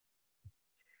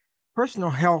Personal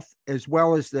health, as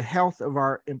well as the health of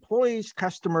our employees,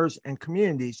 customers, and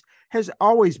communities, has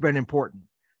always been important.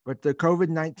 But the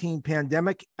COVID-19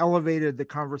 pandemic elevated the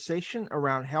conversation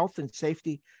around health and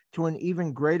safety to an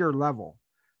even greater level.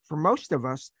 For most of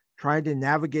us, trying to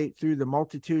navigate through the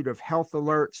multitude of health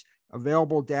alerts,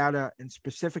 available data, and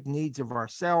specific needs of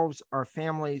ourselves, our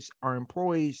families, our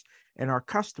employees, and our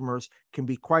customers can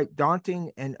be quite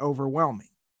daunting and overwhelming.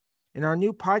 In our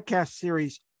new podcast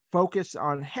series, Focus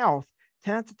on Health,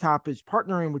 10 at the Top is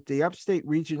partnering with the Upstate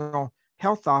Regional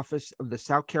Health Office of the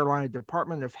South Carolina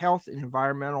Department of Health and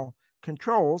Environmental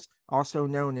Controls, also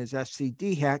known as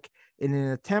SCDHEC, in an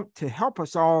attempt to help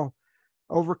us all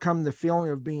overcome the feeling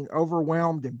of being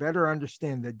overwhelmed and better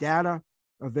understand the data,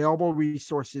 available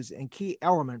resources, and key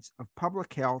elements of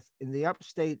public health in the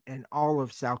upstate and all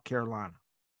of South Carolina.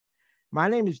 My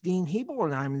name is Dean Hebel,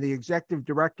 and I'm the Executive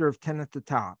Director of 10 at the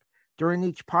Top. During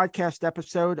each podcast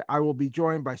episode, I will be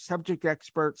joined by subject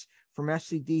experts from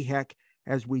SCDHEC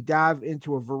as we dive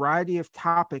into a variety of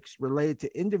topics related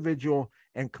to individual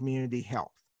and community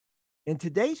health. In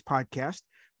today's podcast,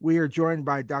 we are joined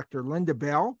by Dr. Linda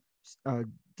Bell,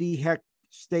 DHEC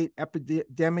State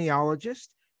Epidemiologist,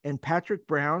 and Patrick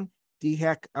Brown,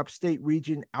 DHEC Upstate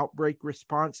Region Outbreak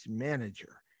Response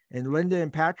Manager. And Linda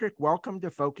and Patrick, welcome to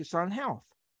Focus on Health.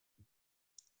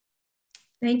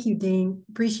 Thank you, Dean.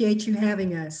 Appreciate you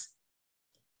having us.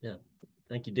 Yeah,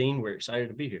 thank you, Dean. We're excited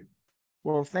to be here.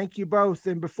 Well, thank you both.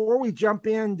 And before we jump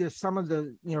into some of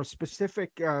the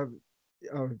specific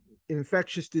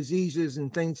infectious diseases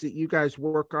and things that you guys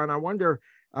work on, I wonder,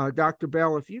 Dr.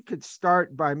 Bell, if you could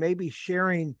start by maybe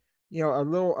sharing, a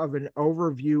little of an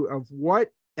overview of what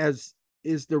is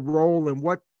the role and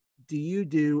what do you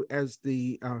do as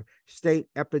the state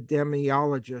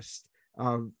epidemiologist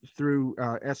through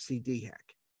SCDHEC?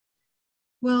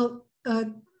 Well,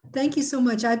 thank you so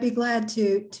much. I'd be glad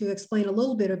to explain a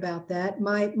little bit about that.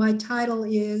 My title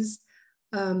is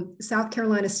South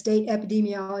Carolina State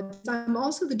Epidemiologist. I'm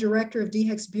also the director of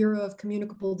DHEC's Bureau of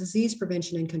Communicable Disease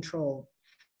Prevention and Control.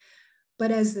 But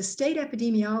as the state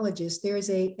epidemiologist, there is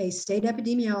a state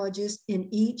epidemiologist in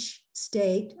each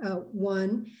state,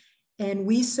 and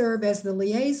we serve as the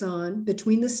liaison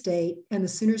between the state and the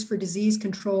Centers for Disease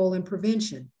Control and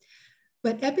Prevention.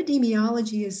 But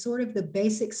epidemiology is sort of the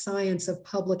basic science of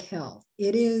public health.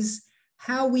 It is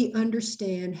how we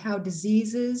understand how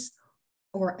diseases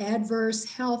or adverse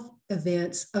health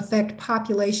events affect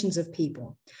populations of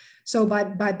people. So by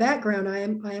background, I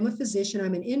am a physician,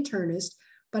 I'm an internist,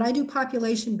 but I do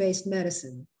population-based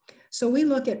medicine. So we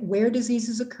look at where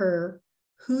diseases occur,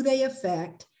 who they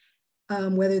affect,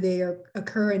 whether they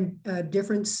occur in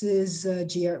differences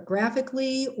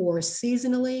geographically or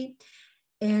seasonally.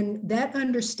 And that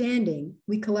understanding,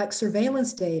 we collect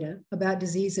surveillance data about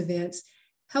disease events,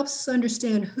 helps us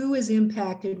understand who is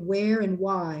impacted, where and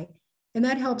why. And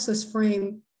that helps us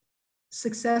frame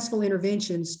successful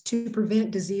interventions to prevent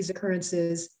disease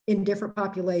occurrences in different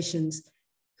populations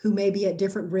who may be at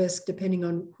different risk depending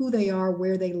on who they are,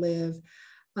 where they live.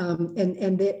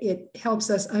 And that it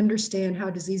helps us understand how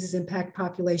diseases impact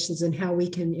populations and how we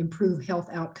can improve health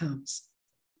outcomes.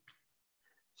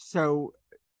 So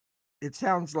it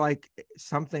sounds like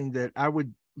something that I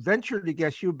would venture to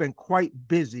guess you've been quite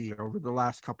busy over the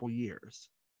last couple of years.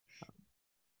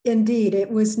 Indeed, it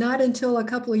was not until a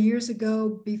couple of years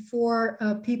ago before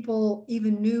people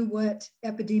even knew what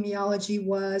epidemiology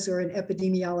was or an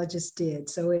epidemiologist did.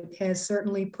 So it has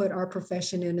certainly put our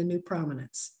profession in a new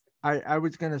prominence. I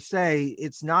was going to say,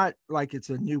 it's not like it's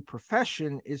a new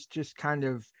profession. It's just kind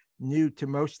of new to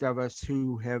most of us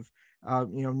who have,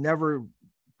 never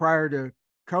prior to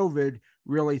COVID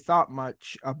really thought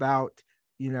much about,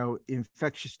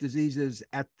 infectious diseases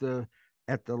at the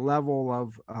level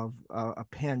of a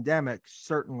pandemic,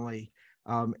 certainly.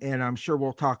 And I'm sure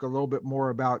we'll talk a little bit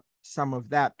more about some of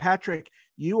that. Patrick,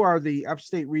 you are the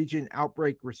Upstate Region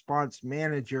Outbreak Response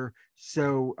Manager.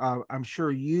 So I'm sure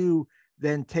you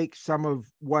then take some of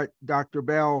what Dr.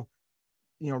 Bell,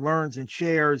 learns and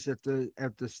shares at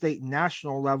the state and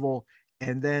national level,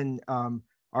 and then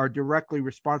are directly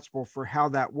responsible for how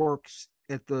that works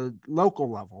at the local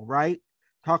level, right?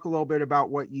 Talk a little bit about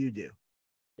what you do.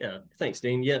 Yeah, thanks,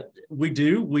 Dean. Yeah, we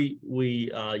do. We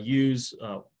use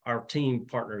our team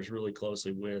partners really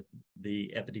closely with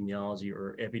the epidemiology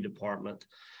or epi department.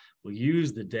 We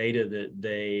use the data that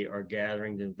they are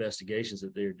gathering, the investigations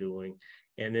that they're doing,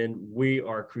 and then we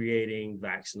are creating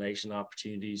vaccination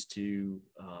opportunities to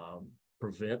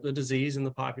prevent the disease in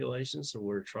the population. So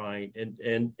we're trying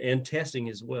and testing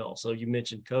as well. So you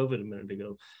mentioned COVID a minute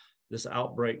ago. This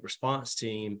outbreak response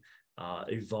team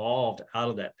evolved out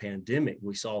of that pandemic,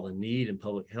 we saw the need in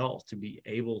public health to be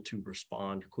able to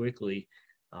respond quickly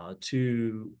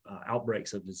to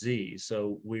outbreaks of disease.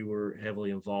 So we were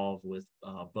heavily involved with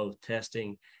both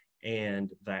testing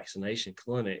and vaccination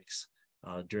clinics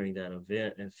during that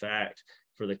event. In fact,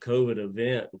 for the COVID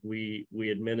event, we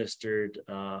administered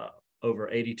over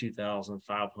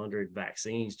 82,500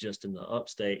 vaccines just in the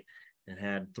upstate and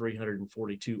had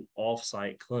 342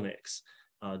 off-site clinics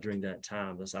during that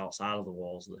time. That's outside of the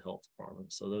walls of the health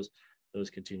department. So those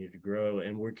continue to grow,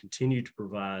 and we continue to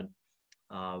provide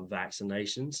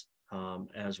vaccinations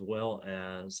as well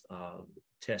as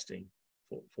testing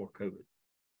for COVID.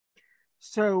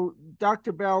 So,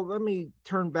 Dr. Bell, let me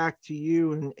turn back to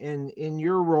you. And in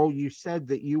your role, you said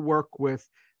that you work with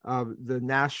the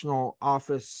national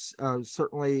office,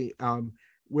 certainly,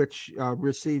 which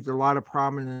received a lot of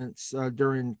prominence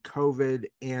during COVID,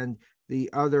 and the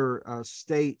other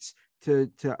states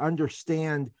to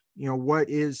understand, what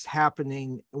is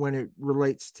happening when it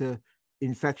relates to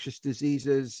infectious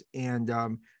diseases and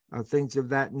things of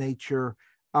that nature.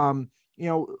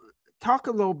 Talk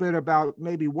a little bit about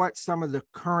maybe what some of the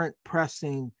current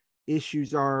pressing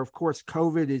issues are. Of course,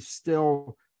 COVID is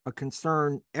still a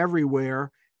concern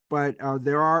everywhere, but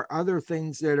there are other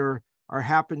things that are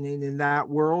happening in that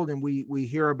world, and we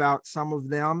hear about some of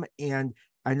them. And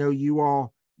I know you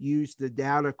all use the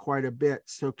data quite a bit.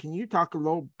 So can you talk a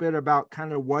little bit about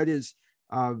kind of what is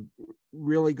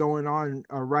really going on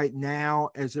right now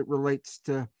as it relates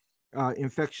to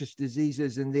infectious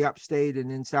diseases in the upstate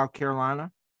and in South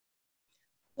Carolina?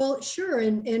 Well, sure.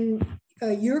 And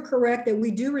you're correct that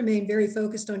we do remain very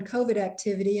focused on COVID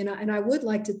activity. And I would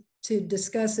like to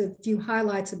discuss a few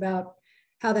highlights about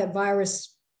how the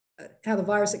virus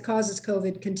that causes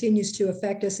COVID continues to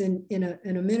affect us in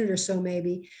a minute or so,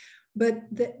 maybe. But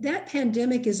that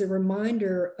pandemic is a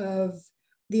reminder of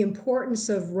the importance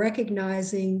of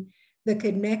recognizing the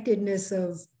connectedness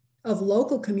of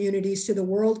local communities to the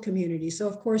world community. So,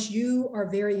 of course, you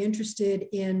are very interested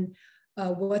in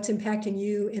what's impacting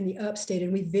you in the upstate.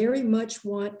 And we very much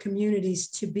want communities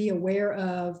to be aware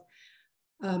of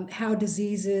how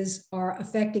diseases are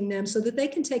affecting them so that they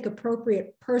can take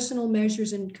appropriate personal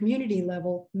measures and community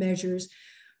level measures.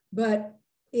 But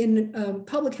in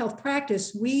public health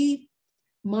practice, we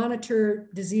monitor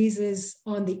diseases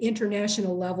on the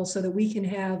international level so that we can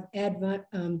have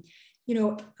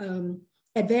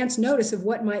advance notice of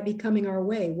what might be coming our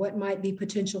way, what might be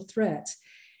potential threats.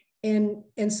 And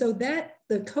so that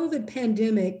the COVID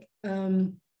pandemic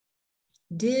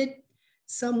did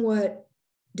somewhat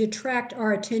detract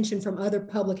our attention from other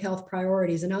public health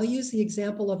priorities. And I'll use the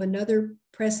example of another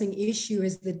pressing issue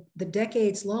is the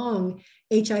decades-long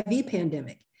HIV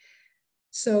pandemic.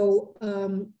 So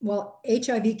while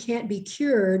HIV can't be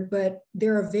cured, but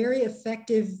there are very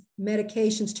effective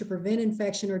medications to prevent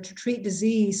infection or to treat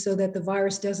disease so that the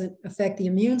virus doesn't affect the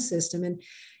immune system.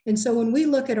 And so when we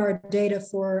look at our data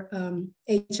for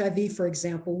HIV, for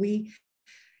example,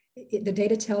 the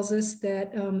data tells us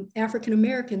that African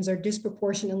Americans are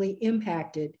disproportionately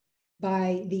impacted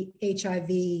by the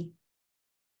HIV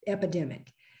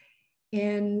epidemic.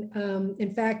 And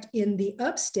in fact, in the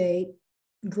upstate,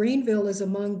 Greenville is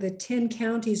among the 10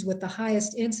 counties with the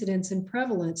highest incidence and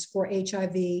prevalence for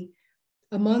HIV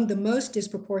among the most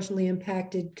disproportionately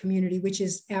impacted community, which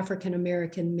is African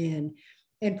American men,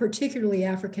 and particularly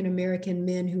African American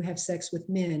men who have sex with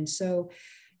men. So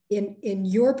in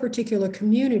your particular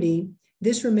community,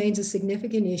 this remains a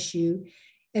significant issue.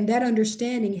 And that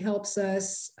understanding helps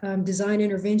us design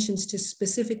interventions to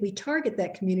specifically target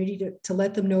that community to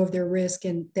let them know of their risk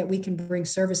and that we can bring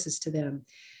services to them.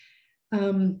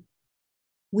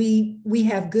 We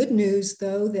have good news,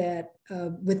 though, that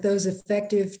with those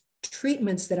effective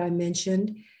treatments that I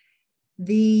mentioned,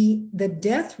 the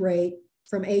death rate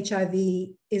from HIV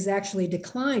is actually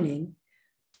declining,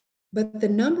 but the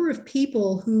number of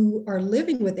people who are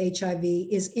living with HIV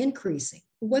is increasing.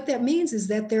 What that means is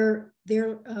that their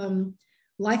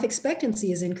life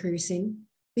expectancy is increasing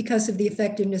because of the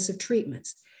effectiveness of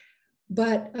treatments.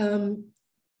 But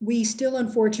we still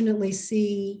unfortunately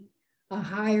see a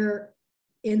higher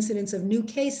incidence of new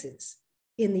cases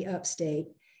in the upstate.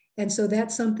 And so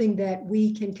that's something that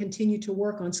we can continue to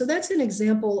work on. So that's an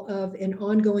example of an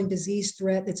ongoing disease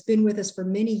threat that's been with us for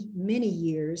many, many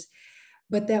years,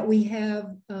 but that we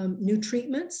have new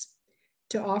treatments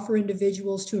to offer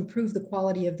individuals to improve the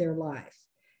quality of their life.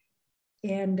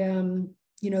 And,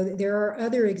 there are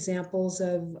other examples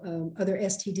of other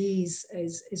STDs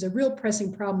is a real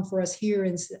pressing problem for us here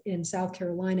in South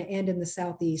Carolina and in the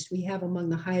Southeast. We have among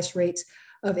the highest rates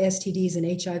of STDs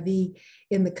and HIV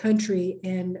in the country,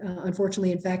 and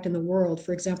unfortunately, in fact, in the world.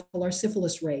 For example, our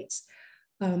syphilis rates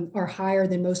are higher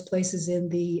than most places in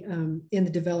the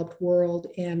developed world,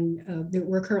 and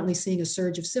we're currently seeing a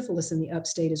surge of syphilis in the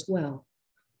upstate as well.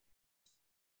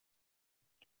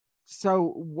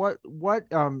 So, what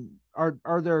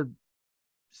are there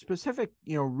specific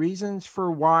reasons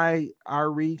for why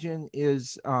our region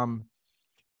is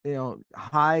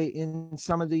high in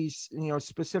some of these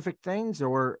specific things,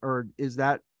 or is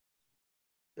that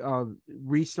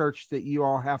research that you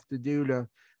all have to do to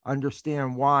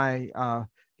understand why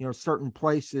certain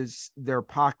places there are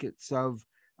pockets of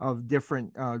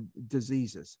different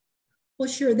diseases? Well,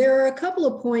 sure. There are a couple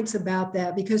of points about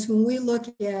that, because when we look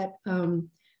at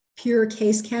pure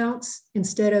case counts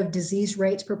instead of disease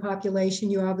rates per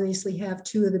population, you obviously have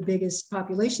two of the biggest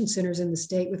population centers in the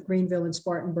state with Greenville and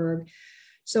Spartanburg.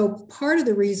 So part of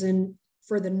the reason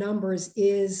for the numbers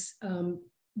is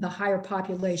the higher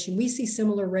population. We see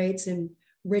similar rates in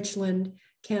Richland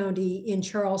County, in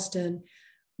Charleston,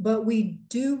 but we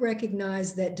do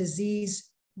recognize that disease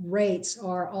rates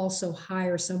are also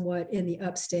higher somewhat in the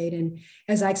upstate. And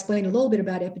as I explained a little bit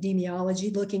about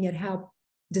epidemiology, looking at how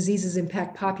diseases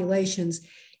impact populations,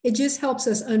 it just helps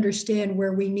us understand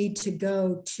where we need to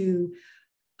go to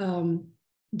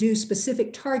do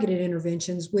specific targeted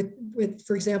interventions with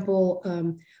for example,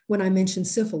 when I mentioned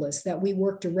syphilis, that we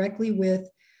work directly with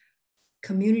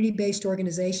community-based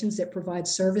organizations that provide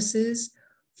services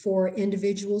for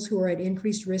individuals who are at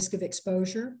increased risk of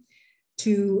exposure,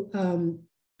 to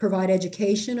provide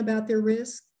education about their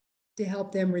risk, to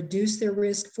help them reduce their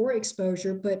risk for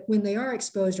exposure, but when they are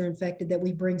exposed or infected, that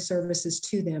we bring services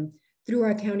to them through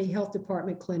our county health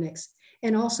department clinics,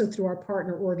 and also through our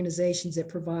partner organizations that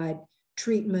provide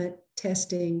treatment,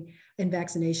 testing, and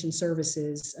vaccination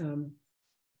services.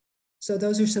 So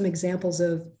those are some examples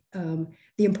of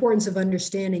the importance of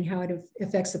understanding how it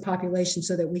affects the population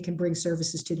so that we can bring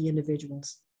services to the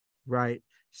individuals. Right.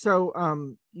 So,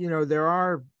 there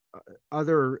are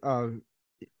other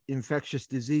infectious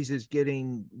diseases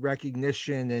getting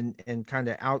recognition and kind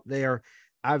of out there.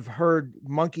 I've heard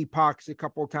monkeypox a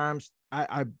couple of times.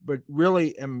 But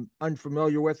really am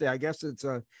unfamiliar with it. I guess it's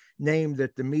a name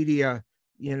that the media,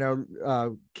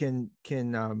 can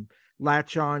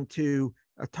latch on to.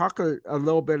 Talk a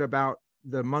little bit about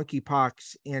the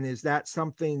monkeypox, and is that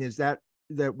something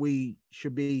that we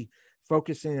should be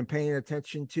focusing and paying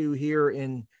attention to here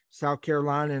in South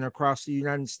Carolina and across the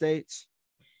United States?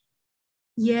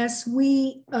 Yes,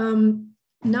 we,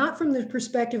 not from the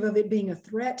perspective of it being a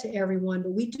threat to everyone,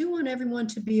 but we do want everyone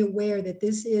to be aware that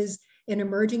this is an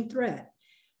emerging threat.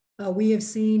 We have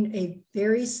seen a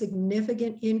very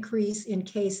significant increase in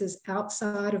cases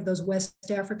outside of those West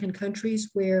African countries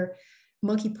where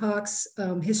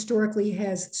monkeypox historically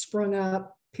has sprung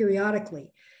up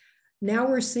periodically. Now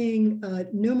we're seeing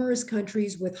numerous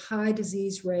countries with high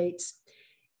disease rates,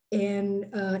 and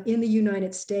in the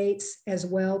United States as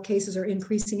well, cases are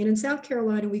increasing. And in South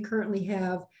Carolina, we currently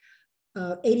have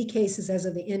 80 cases as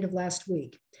of the end of last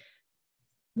week.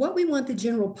 What we want the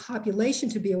general population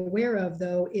to be aware of,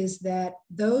 though, is that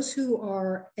those who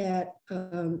are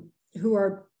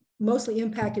mostly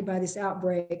impacted by this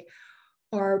outbreak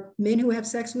are men who have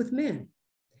sex with men.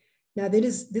 Now,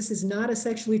 this is not a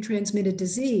sexually transmitted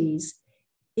disease.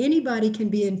 Anybody can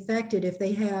be infected if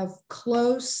they have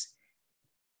close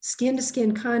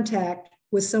skin-to-skin contact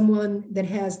with someone that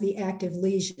has the active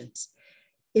lesions.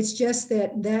 It's just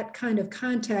that kind of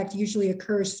contact usually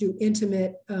occurs through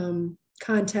intimate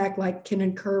contact, like can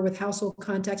occur with household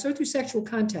contacts or through sexual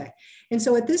contact. And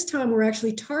so at this time, we're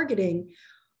actually targeting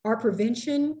our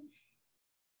prevention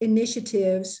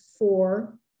initiatives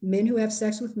for men who have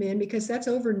sex with men, because that's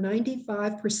over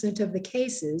 95% of the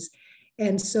cases.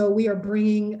 And so we are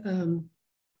bringing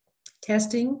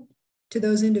testing to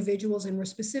those individuals, and we're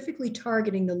specifically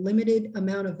targeting the limited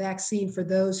amount of vaccine for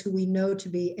those who we know to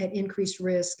be at increased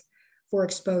risk for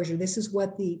exposure. This is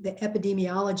what the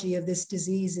epidemiology of this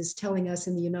disease is telling us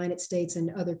in the United States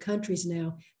and other countries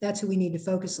now. That's who we need to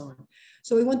focus on.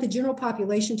 So we want the general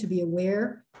population to be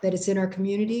aware that it's in our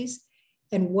communities,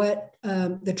 and what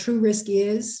the true risk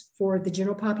is for the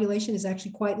general population is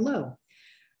actually quite low.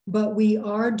 But we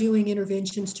are doing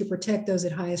interventions to protect those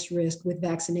at highest risk with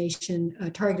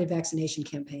vaccination, targeted vaccination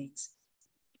campaigns.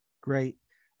 Great.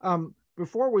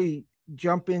 Before we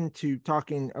jump into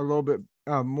talking a little bit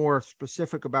more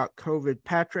specific about COVID,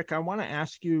 Patrick, I want to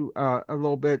ask you a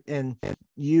little bit, and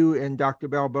you and Dr.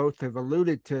 Bell both have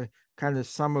alluded to kind of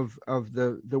some of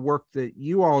the work that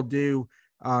you all do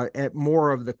at more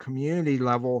of the community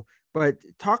level, but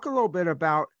talk a little bit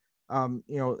about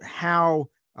how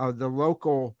the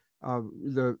local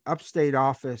the upstate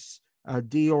office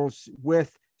deals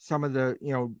with some of the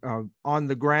on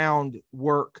the ground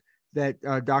work that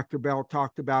Dr. Bell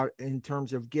talked about in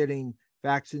terms of getting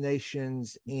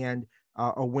vaccinations and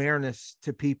awareness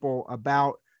to people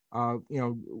about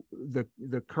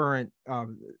the current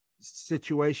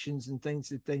situations and things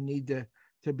that they need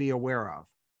to be aware of.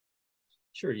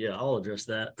 Sure, yeah, I'll address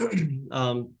that.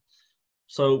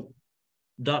 So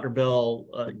Dr. Bell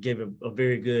gave a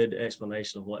very good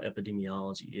explanation of what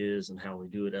epidemiology is and how we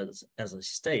do it as a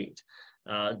state.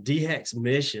 DHEC's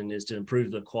mission is to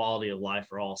improve the quality of life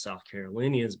for all South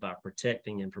Carolinians by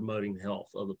protecting and promoting the health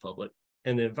of the public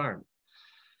and the environment.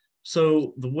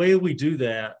 So the way we do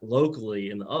that locally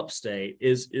in the upstate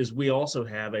is we also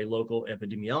have a local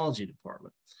epidemiology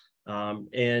department.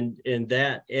 And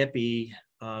that epi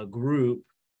group,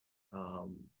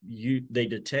 they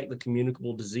detect the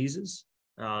communicable diseases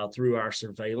through our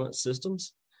surveillance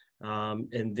systems.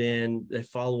 And then they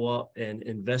follow up and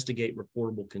investigate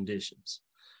reportable conditions.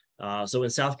 So in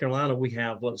South Carolina, we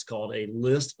have what's called a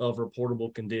list of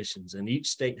reportable conditions, and each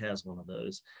state has one of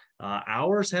those.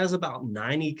 Ours has about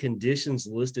 90 conditions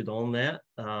listed on that,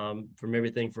 from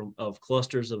everything of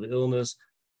clusters of illness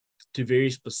to very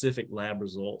specific lab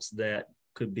results that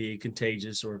could be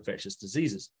contagious or infectious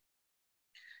diseases.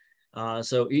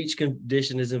 So each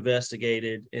condition is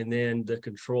investigated, and then the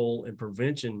control and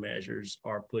prevention measures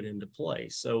are put into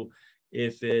place. So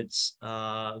if it's,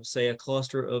 say, a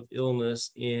cluster of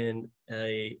illness in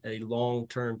a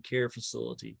long-term care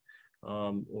facility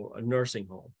or a nursing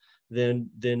home,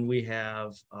 then we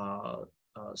have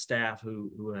staff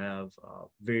who have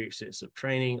very extensive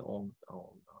training on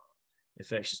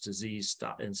infectious disease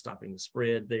stopping the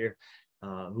spread there,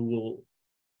 who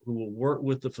will work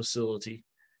with the facility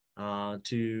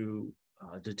to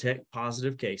detect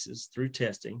positive cases through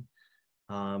testing,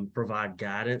 provide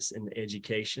guidance and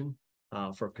education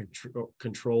for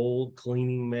controlled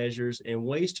cleaning measures and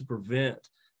ways to prevent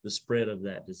the spread of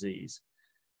that disease.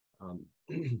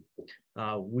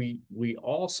 We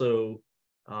also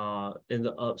in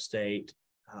the upstate,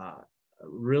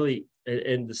 really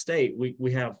in the state,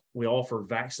 we offer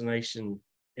vaccination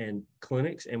and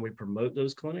clinics, and we promote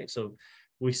those clinics. So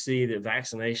we see that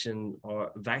vaccinations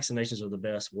are the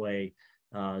best way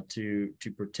to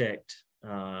protect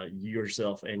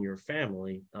yourself and your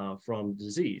family from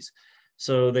disease.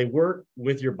 So they work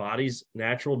with your body's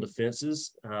natural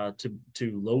defenses to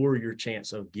lower your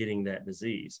chance of getting that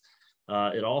disease.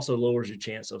 It also lowers your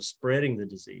chance of spreading the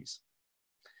disease.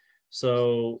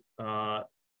 So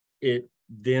it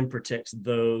then protects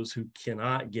those who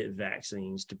cannot get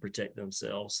vaccines to protect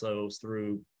themselves. So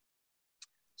through,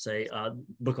 say,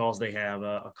 because they have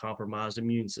a compromised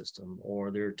immune system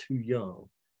or they're too young.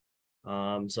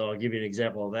 So I'll give you an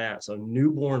example of that. So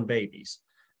newborn babies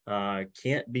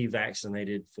can't be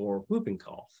vaccinated for whooping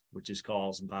cough, which is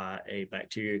caused by a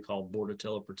bacteria called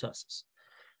Bordetella pertussis.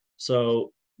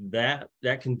 So that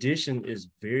condition is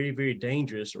very, very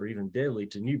dangerous or even deadly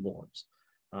to newborns.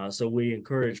 So we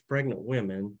encourage pregnant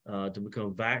women to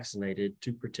become vaccinated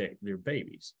to protect their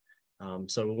babies.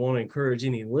 So we want to encourage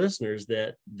any listeners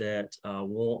that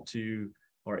want to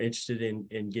or interested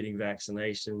in getting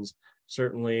vaccinations.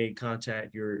 Certainly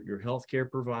contact your healthcare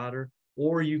provider,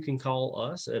 or you can call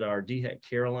us at our DHEC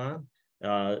care line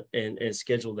and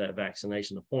schedule that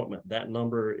vaccination appointment. That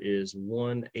number is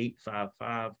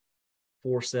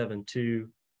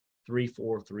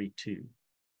 1-855-472-3432.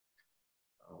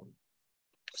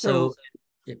 So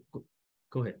yeah,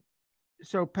 go ahead.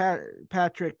 So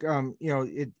Patrick,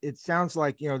 it sounds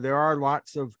like, there are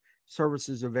lots of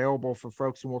services available for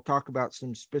folks, and we'll talk about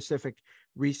some specific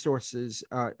resources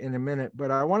in a minute.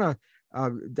 But I want to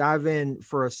dive in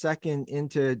for a second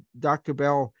into Dr.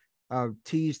 Bell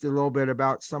teased a little bit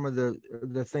about some of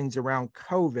the things around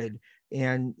COVID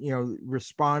and,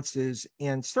 responses.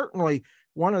 And certainly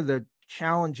one of the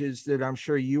challenges that I'm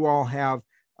sure you all have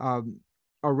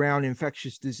around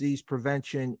infectious disease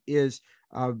prevention is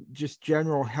just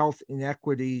general health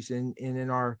inequities. And in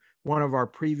one of our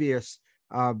previous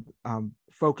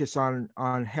focus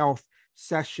on health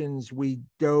sessions, we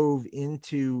dove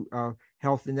into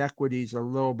health inequities a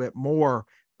little bit more.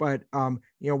 But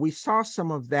we saw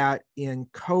some of that in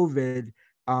COVID,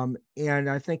 and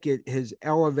I think it has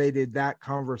elevated that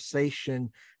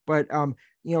conversation. But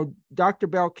Dr.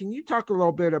 Bell, can you talk a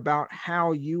little bit about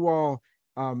how you all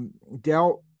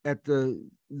dealt at the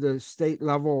state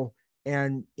level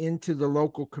and into the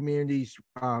local communities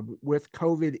with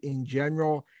COVID in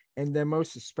general, and then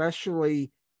most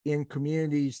especially in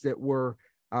communities that were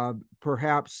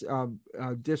perhaps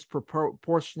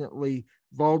disproportionately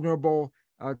vulnerable?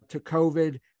 to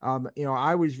COVID.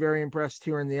 I was very impressed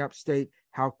here in the upstate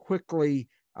how quickly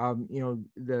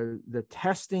the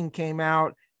testing came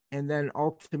out, and then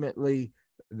ultimately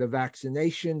the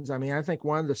vaccinations. I mean, I think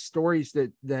one of the stories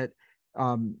that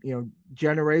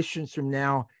generations from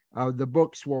now the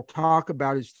books will talk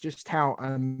about is just how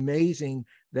amazing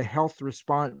the health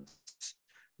response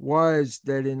was,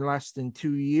 that in less than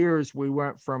 2 years we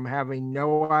went from having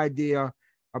no idea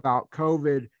about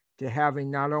COVID to having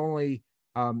not only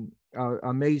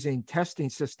amazing testing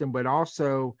system, but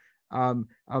also of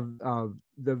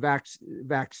the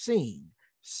vaccine.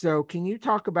 So can you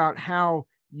talk about how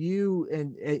you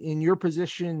and in your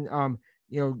position,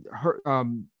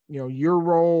 your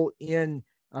role in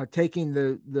taking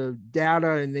the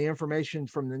data and the information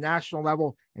from the national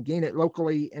level and gain it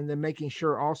locally, and then making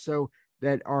sure also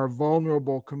that our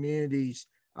vulnerable communities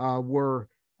were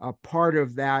a part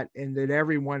of that, and that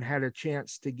everyone had a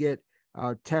chance to get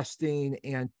testing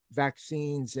and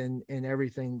vaccines and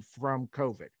everything from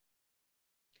COVID?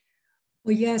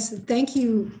 Well, yes, thank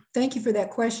you. Thank you for that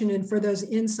question and for those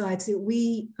insights. That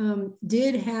we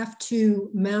did have to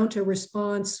mount a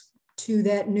response to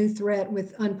that new threat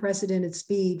with unprecedented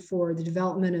speed for the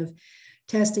development of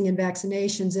testing and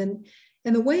vaccinations. And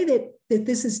the way that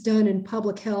this is done in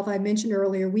public health, I mentioned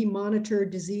earlier, we monitor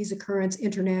disease occurrence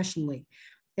internationally.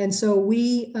 And so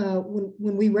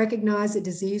when we recognized that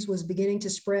disease was beginning to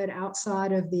spread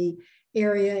outside of the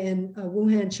area in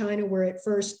Wuhan, China, where it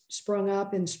first sprung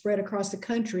up and spread across the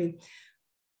country,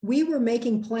 we were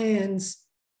making plans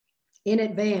in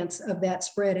advance of that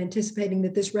spread, anticipating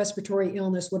that this respiratory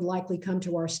illness would likely come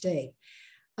to our state.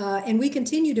 And we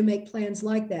continue to make plans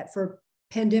like that for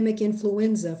pandemic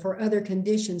influenza, for other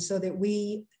conditions, so that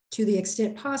we, to the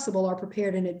extent possible, are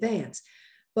prepared in advance.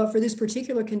 But for this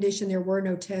particular condition, there were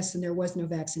no tests and there was no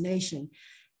vaccination.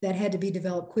 That had to be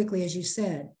developed quickly, as you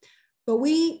said. But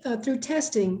we, through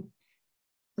testing,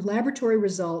 laboratory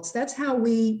results, that's how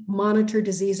we monitor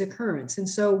disease occurrence. And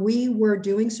so we were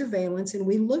doing surveillance, and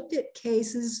we looked at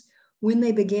cases when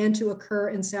they began to occur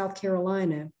in South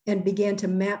Carolina and began to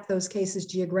map those cases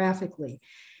geographically.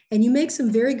 And you make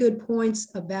some very good points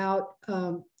about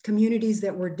communities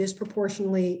that were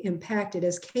disproportionately impacted.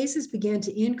 As cases began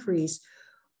to increase,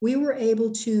 we were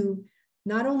able to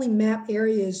not only map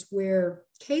areas where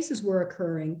cases were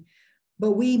occurring,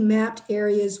 but we mapped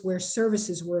areas where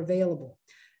services were available.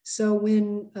 So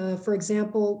when, for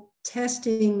example,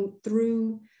 testing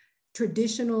through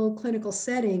traditional clinical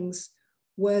settings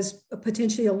was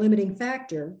potentially a limiting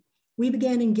factor, we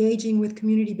began engaging with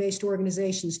community-based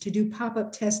organizations to do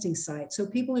pop-up testing sites. So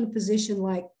people in a position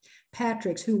like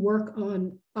Patrick's, who work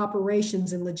on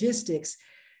operations and logistics,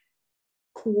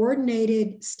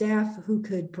 coordinated staff who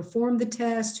could perform the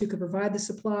test, who could provide the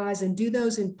supplies, and do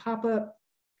those in pop-up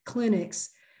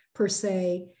clinics, per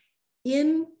se,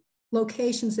 in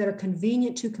locations that are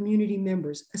convenient to community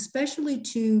members, especially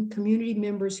to community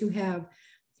members who have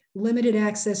limited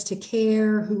access to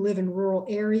care, who live in rural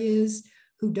areas,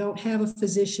 who don't have a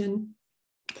physician.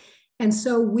 And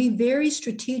so we very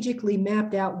strategically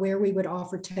mapped out where we would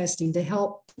offer testing to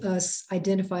help us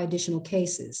identify additional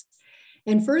cases.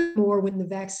 And furthermore, when the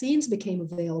vaccines became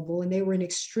available and they were in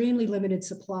extremely limited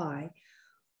supply,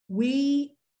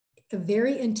 we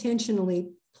very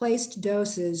intentionally placed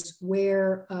doses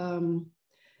where,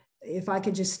 if I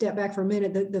could just step back for a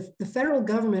minute, the federal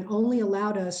government only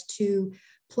allowed us to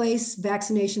place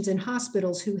vaccinations in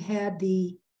hospitals who had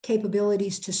the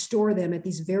capabilities to store them at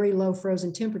these very low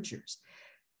frozen temperatures.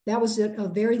 That was a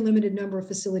very limited number of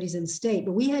facilities in the state,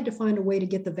 but we had to find a way to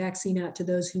get the vaccine out to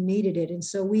those who needed it. And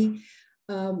so we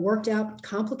worked out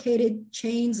complicated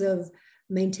chains of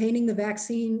maintaining the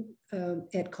vaccine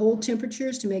at cold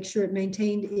temperatures to make sure it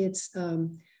maintained its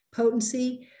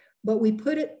potency, but we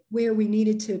put it where we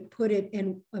needed to put it.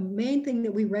 And a main thing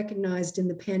that we recognized in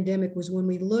the pandemic was when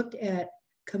we looked at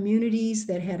communities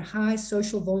that had high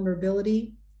social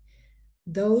vulnerability,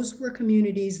 those were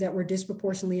communities that were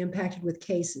disproportionately impacted with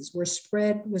cases, where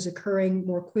spread was occurring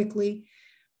more quickly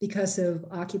because of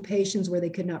occupations where they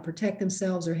could not protect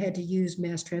themselves or had to use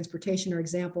mass transportation, are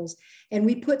examples. And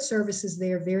we put services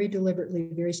there very deliberately,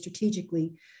 very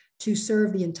strategically, to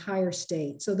serve the entire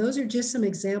state. So those are just some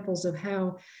examples of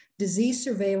how disease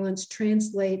surveillance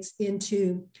translates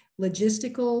into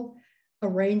logistical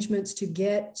arrangements to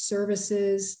get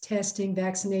services, testing,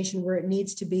 vaccination where it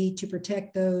needs to be to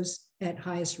protect those at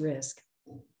highest risk.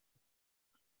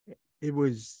 It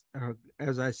was,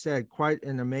 as I said, quite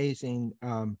an amazing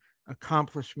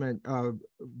accomplishment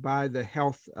by the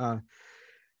health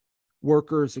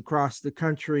workers across the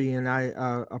country, and I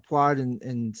applaud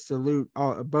and salute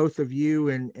both of you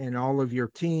and all of your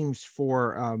teams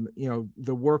for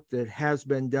the work that has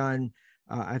been done.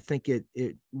 I think it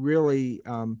really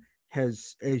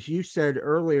has, as you said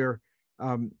earlier,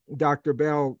 Dr.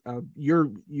 Bell,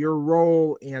 your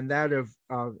role and that of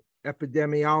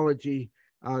epidemiology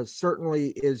certainly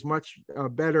is much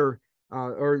better,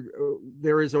 or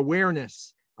there is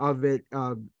awareness of it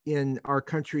in our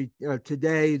country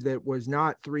today that was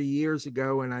not 3 years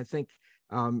ago. And I think,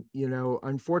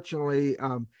 unfortunately,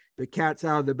 the cat's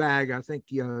out of the bag. I think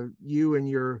you and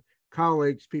your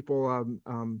colleagues, people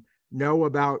know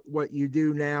about what you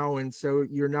do now. And so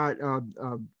you're not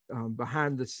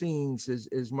behind the scenes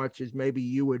as much as maybe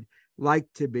you would like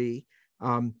to be.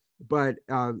 But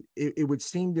it would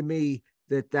seem to me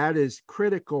that is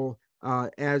critical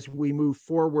as we move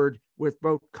forward with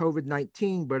both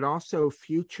COVID-19, but also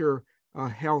future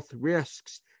health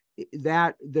risks,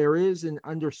 that there is an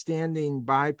understanding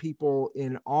by people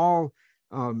in all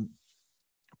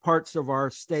parts of our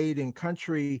state and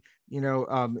country,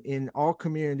 in all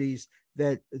communities,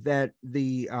 that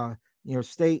the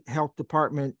state health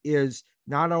department is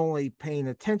not only paying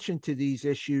attention to these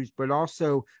issues, but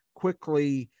also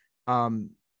quickly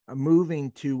moving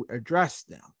to address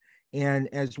them. And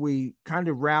as we kind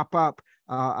of wrap up,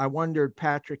 I wondered,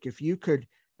 Patrick, if you could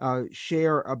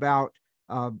share about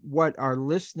what our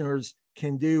listeners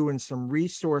can do and some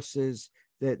resources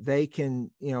that they can,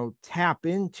 tap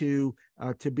into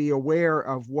to be aware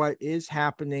of what is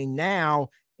happening now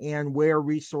and where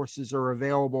resources are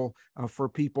available for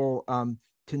people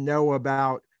to know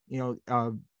about,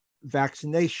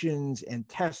 vaccinations and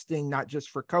testing, not just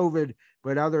for COVID,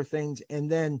 but other things. And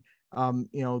then,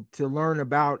 to learn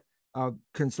about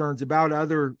concerns about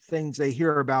other things they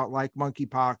hear about, like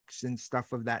monkeypox and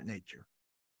stuff of that nature.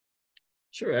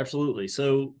 Sure, absolutely.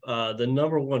 So the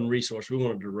number one resource we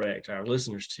want to direct our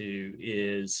listeners to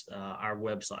is our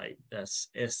website. That's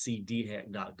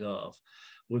scdhac.gov.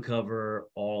 We cover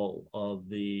all of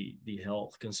the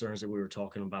health concerns that we were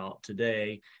talking about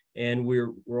today, and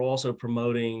we're also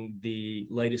promoting the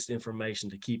latest information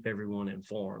to keep everyone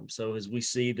informed. So as we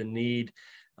see the need,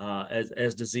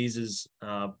 as diseases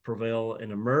prevail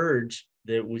and emerge,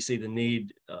 that we see the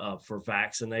need for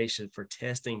vaccination, for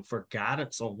testing, for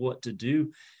guidance on what to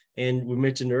do. And we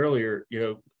mentioned earlier,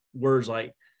 words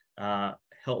like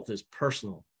health is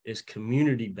personal, it's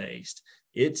community-based.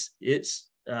 We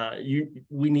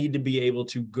need to be able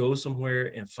to go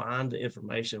somewhere and find the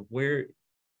information where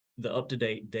the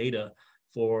up-to-date data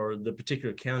for the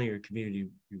particular county or community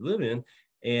you live in.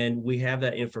 And we have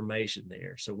that information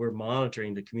there. So we're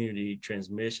monitoring the community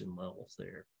transmission levels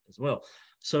there as well.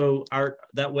 So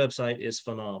that website is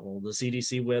phenomenal. The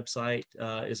CDC website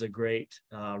is a great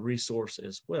resource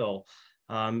as well.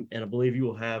 And I believe you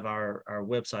will have our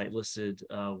website listed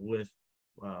with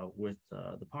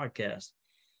the podcast.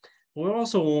 We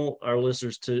also want our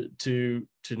listeners to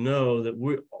know that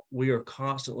we are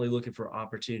constantly looking for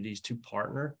opportunities to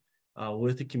partner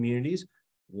with the communities.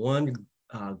 One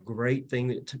great thing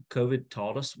that COVID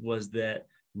taught us was that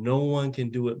no one can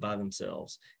do it by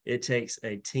themselves. It takes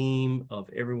a team of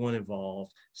everyone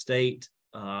involved, state,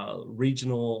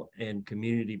 regional, and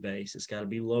community-based. It's got to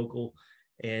be local,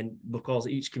 and because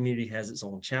each community has its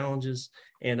own challenges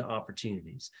and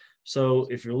opportunities. So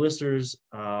if your listeners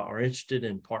are interested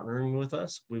in partnering with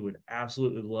us, we would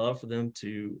absolutely love for them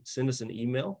to send us an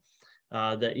email.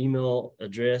 That email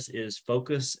address is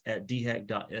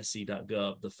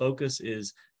focus@dhac.sc.gov. The focus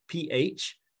is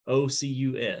PHOCUS,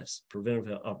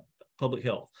 preventive public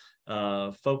health.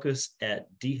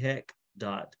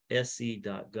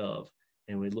 Focus@dhac.sc.gov,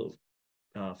 and we look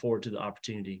forward to the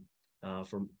opportunity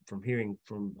from hearing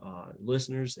from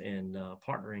listeners and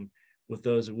partnering with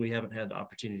those that we haven't had the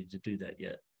opportunity to do that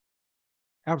yet.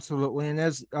 Absolutely, and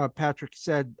as Patrick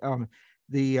said,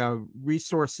 the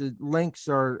resources links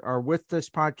are with this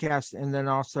podcast, and then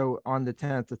also on the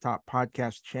 10 at the Top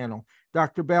podcast channel.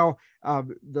 Dr. Bell,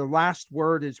 the last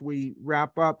word as we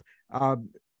wrap up.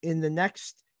 In the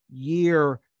next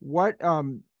year, what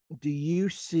do you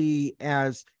see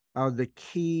as the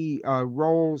key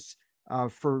roles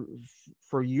for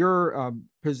your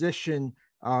position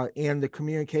and the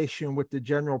communication with the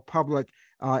general public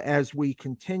as we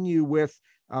continue with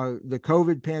the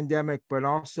COVID pandemic, but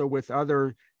also with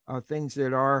other things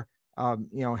that are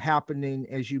happening,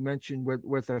 as you mentioned,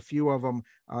 with a few of them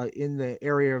in the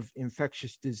area of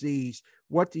infectious disease?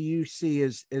 What do you see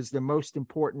as the most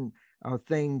important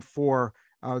thing for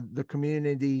the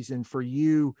communities and for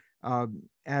you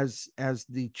as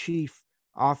the chief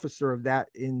officer of that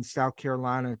in South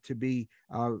Carolina to be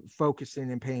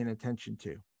focusing and paying attention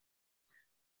to?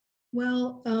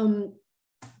 Well,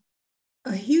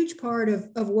 a huge part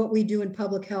of what we do in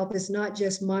public health is not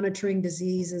just monitoring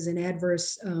diseases and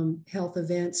adverse health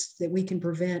events that we can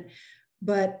prevent,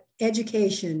 but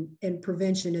education and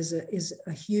prevention is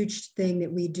a huge thing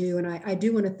that we do. And I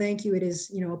do want to thank you. It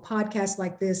is, a podcast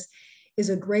like this is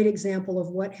a great example of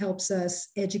what helps us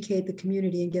educate the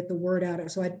community and get the word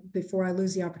out. So before I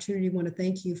lose the opportunity, I want to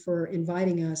thank you for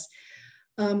inviting us.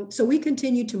 So we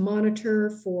continue to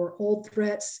monitor for old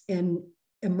threats and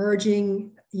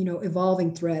emerging,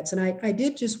 evolving threats. And I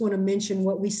did just want to mention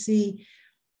what we see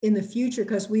in the future,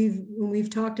 because when we've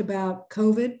talked about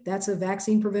COVID, that's a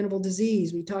vaccine preventable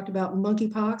disease. We talked about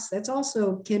monkeypox, that's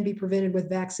also can be prevented with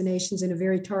vaccinations in a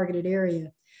very targeted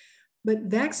area. But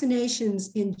vaccinations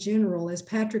in general, as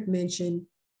Patrick mentioned,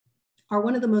 are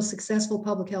one of the most successful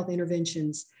public health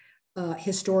interventions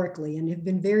historically, and have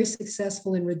been very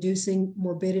successful in reducing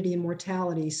morbidity and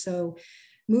mortality. So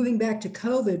moving back to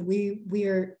COVID, we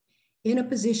are in a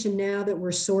position now that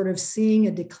we're sort of seeing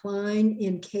a decline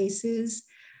in cases,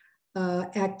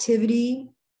 activity,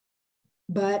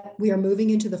 but we are moving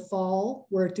into the fall,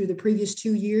 where through the previous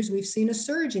 2 years, we've seen a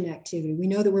surge in activity. We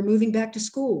know that we're moving back to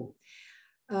school.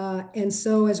 And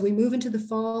so as we move into the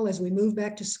fall, as we move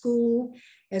back to school,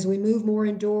 as we move more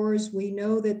indoors, we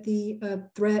know that the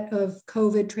threat of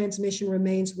COVID transmission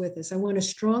remains with us. I want to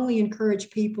strongly encourage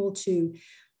people to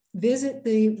visit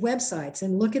the websites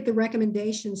and look at the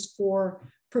recommendations for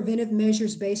preventive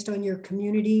measures based on your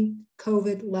community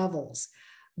COVID levels,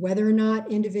 whether or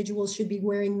not individuals should be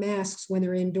wearing masks when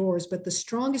they're indoors. But the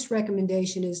strongest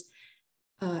recommendation is,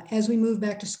 as we move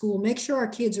back to school, make sure our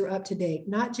kids are up to date,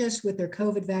 not just with their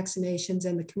COVID vaccinations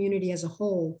and the community as a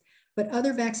whole, but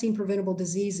other vaccine preventable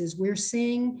diseases. We're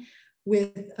seeing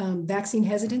with vaccine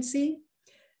hesitancy,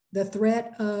 the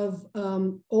threat of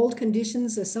old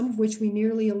conditions, some of which we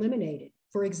nearly eliminated.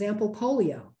 For example,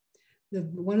 polio.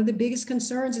 One of the biggest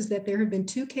concerns is that there have been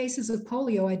 2 cases of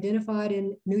polio identified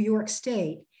in New York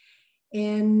State.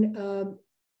 And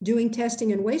doing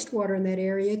testing and wastewater in that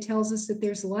area tells us that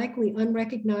there's likely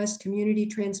unrecognized community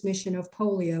transmission of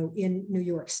polio in New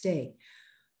York State.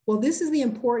 Well, this is the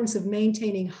importance of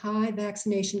maintaining high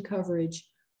vaccination coverage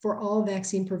for all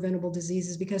vaccine preventable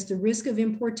diseases, because the risk of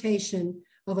importation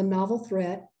of a novel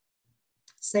threat,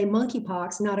 say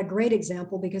monkeypox, not a great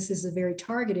example because this is a very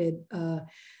targeted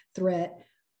threat,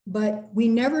 but we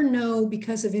never know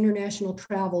because of international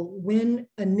travel when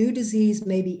a new disease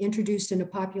may be introduced in a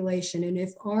population. And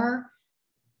if our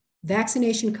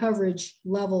vaccination coverage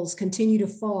levels continue to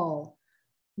fall,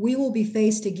 we will be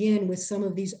faced again with some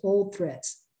of these old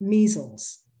threats: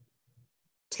 measles,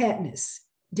 tetanus,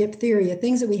 diphtheria,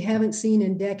 things that we haven't seen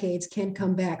in decades can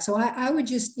come back. So I would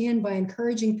just end by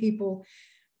encouraging people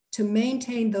to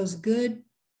maintain those good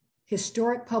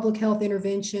historic public health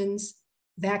interventions,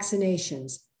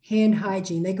 vaccinations, hand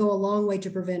hygiene. They go a long way to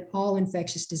prevent all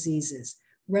infectious diseases,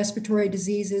 respiratory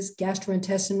diseases,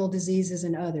 gastrointestinal diseases,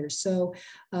 and others. So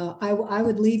I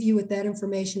would leave you with that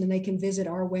information, and they can visit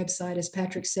our website, as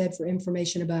Patrick said, for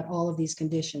information about all of these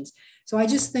conditions. So I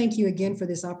just thank you again for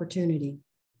this opportunity.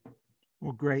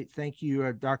 Well, great. Thank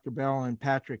you, Dr. Bell, and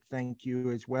Patrick, thank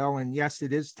you as well. And yes,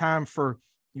 it is time for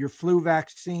your flu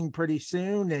vaccine pretty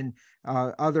soon, and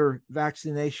other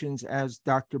vaccinations, as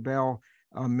Dr. Bell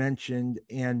mentioned.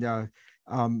 And the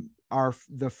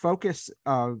focus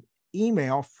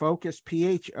email, focus,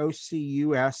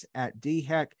 PHOCUS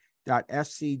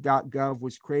 @dhec.sc.gov,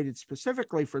 was created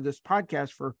specifically for this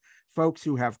podcast for folks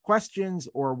who have questions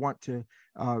or want to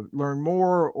learn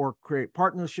more or create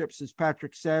partnerships, as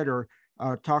Patrick said, or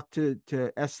talk to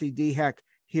SCDHEC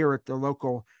here at the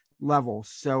local level.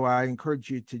 So I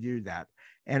encourage you to do that.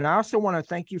 And I also want to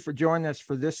thank you for joining us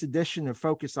for this edition of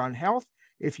Focus on Health.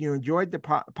 If you enjoyed the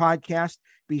podcast,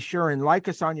 be sure and like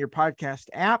us on your podcast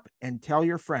app and tell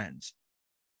your friends.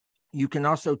 You can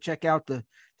also check out the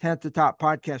 10 at the Top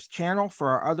podcast channel for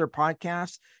our other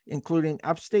podcasts, including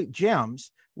Upstate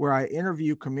Gems, where I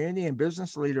interview community and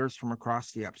business leaders from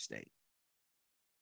across the upstate.